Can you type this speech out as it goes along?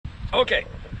Okay,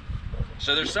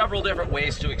 so there's several different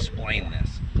ways to explain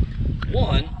this.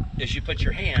 One is you put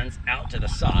your hands out to the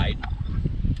side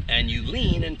and you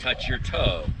lean and touch your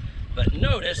toe. But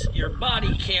notice your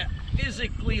body can't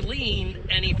physically lean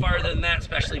any farther than that,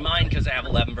 especially mine, because I have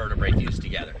 11 vertebrae fused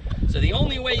together. So the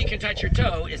only way you can touch your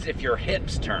toe is if your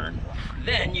hips turn.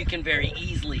 Then you can very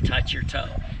easily touch your toe.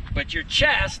 But your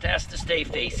chest has to stay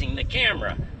facing the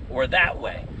camera, or that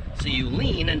way. So you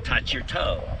lean and touch your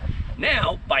toe.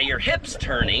 Now, by your hips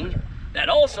turning, that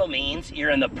also means you're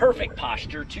in the perfect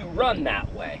posture to run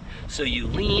that way. So you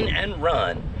lean and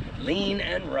run, lean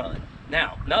and run.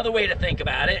 Now, another way to think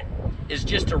about it is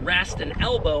just to rest an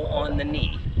elbow on the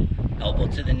knee, elbow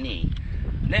to the knee.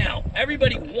 Now,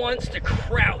 everybody wants to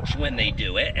crouch when they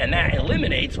do it, and that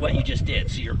eliminates what you just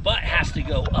did. So your butt has to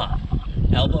go up.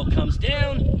 Elbow comes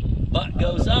down, butt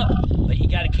goes up, but you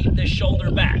gotta keep this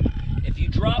shoulder back. If you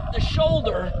drop the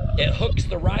shoulder, it hooks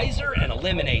the riser and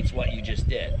eliminates what you just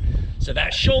did. So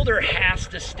that shoulder has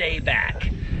to stay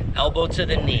back, elbow to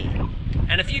the knee.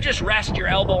 And if you just rest your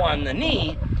elbow on the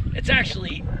knee, it's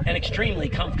actually an extremely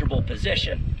comfortable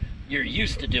position. You're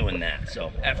used to doing that.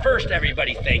 So at first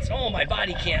everybody thinks, oh, my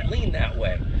body can't lean that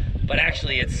way. But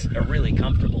actually it's a really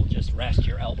comfortable, just rest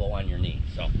your elbow on your knee.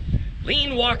 So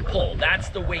lean, walk, pull, that's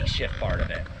the weight shift part of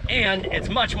it. And it's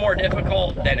much more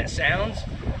difficult than it sounds,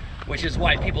 which is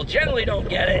why people generally don't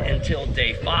get it until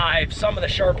day 5. Some of the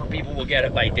sharper people will get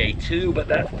it by day 2, but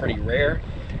that's pretty rare.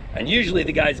 And usually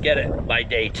the guys get it by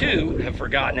day 2, have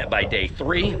forgotten it by day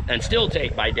 3, and still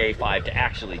take by day 5 to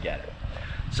actually get it.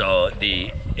 So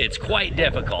it's quite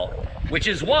difficult, which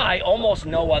is why almost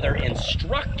no other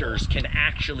instructors can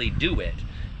actually do it.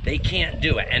 They can't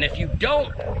do it. And if you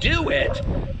don't do it,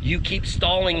 you keep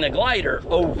stalling the glider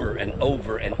over and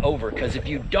over and over, because if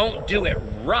you don't do it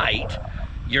right,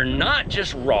 you're not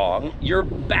just wrong, you're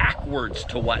backwards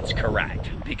to what's correct.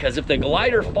 Because if the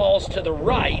glider falls to the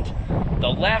right, the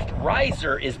left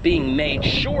riser is being made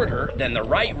shorter than the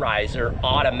right riser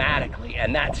automatically,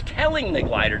 and that's telling the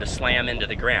glider to slam into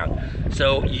the ground.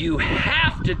 So you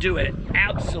have to do it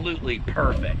absolutely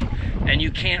perfect, and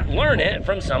you can't learn it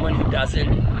from someone who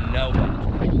doesn't know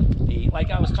it. Like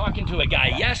I was talking to a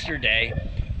guy yesterday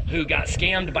who got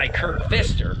scammed by Kurt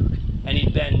Pfister, and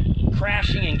he'd been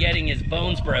crashing and getting his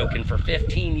bones broken for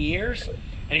 15 years.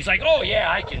 And he's like, oh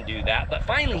yeah, I can do that. But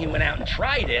finally he went out and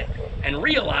tried it and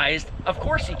realized, of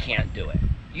course he can't do it.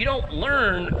 You don't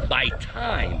learn by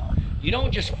time. You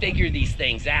don't just figure these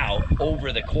things out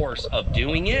over the course of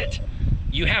doing it.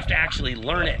 You have to actually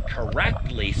learn it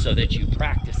correctly so that you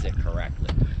practice it correctly.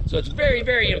 So it's very,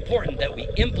 very important that we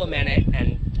implement it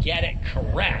and get it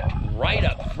correct right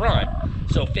up front.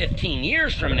 So 15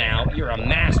 years from now, you're a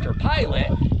master pilot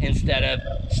instead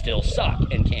of still suck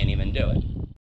and can't even do it.